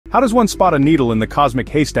How does one spot a needle in the cosmic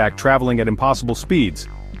haystack traveling at impossible speeds?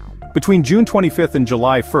 Between June 25 and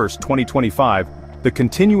July 1, 2025, the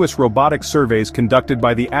continuous robotic surveys conducted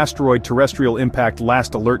by the Asteroid Terrestrial Impact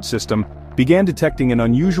Last Alert System began detecting an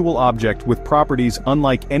unusual object with properties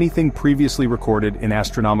unlike anything previously recorded in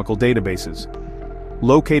astronomical databases.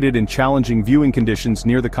 Located in challenging viewing conditions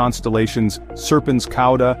near the constellations Serpens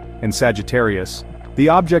Cauda and Sagittarius, the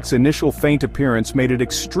object's initial faint appearance made it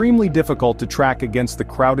extremely difficult to track against the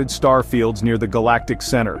crowded star fields near the galactic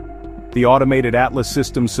center. The automated Atlas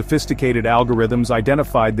system's sophisticated algorithms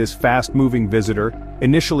identified this fast-moving visitor,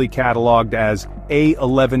 initially catalogued as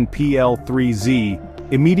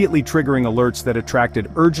A11PL3Z, immediately triggering alerts that attracted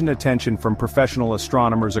urgent attention from professional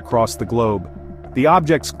astronomers across the globe. The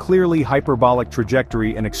object's clearly hyperbolic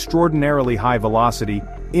trajectory and extraordinarily high velocity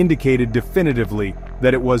indicated definitively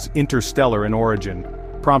that it was interstellar in origin,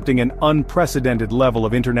 prompting an unprecedented level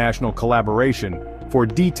of international collaboration for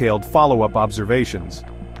detailed follow-up observations.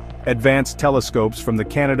 Advanced telescopes from the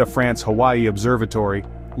Canada-France-Hawaii Observatory,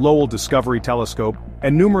 Lowell Discovery Telescope,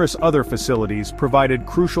 and numerous other facilities provided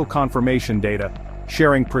crucial confirmation data,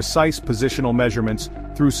 sharing precise positional measurements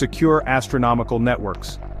through secure astronomical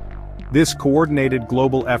networks. This coordinated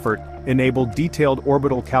global effort enabled detailed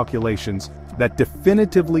orbital calculations that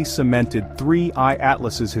definitively cemented 3I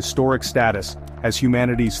Atlas's historic status as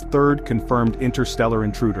humanity's third confirmed interstellar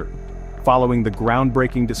intruder, following the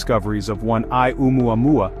groundbreaking discoveries of 1I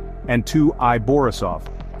Oumuamua and 2I Borisov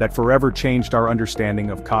that forever changed our understanding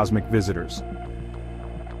of cosmic visitors.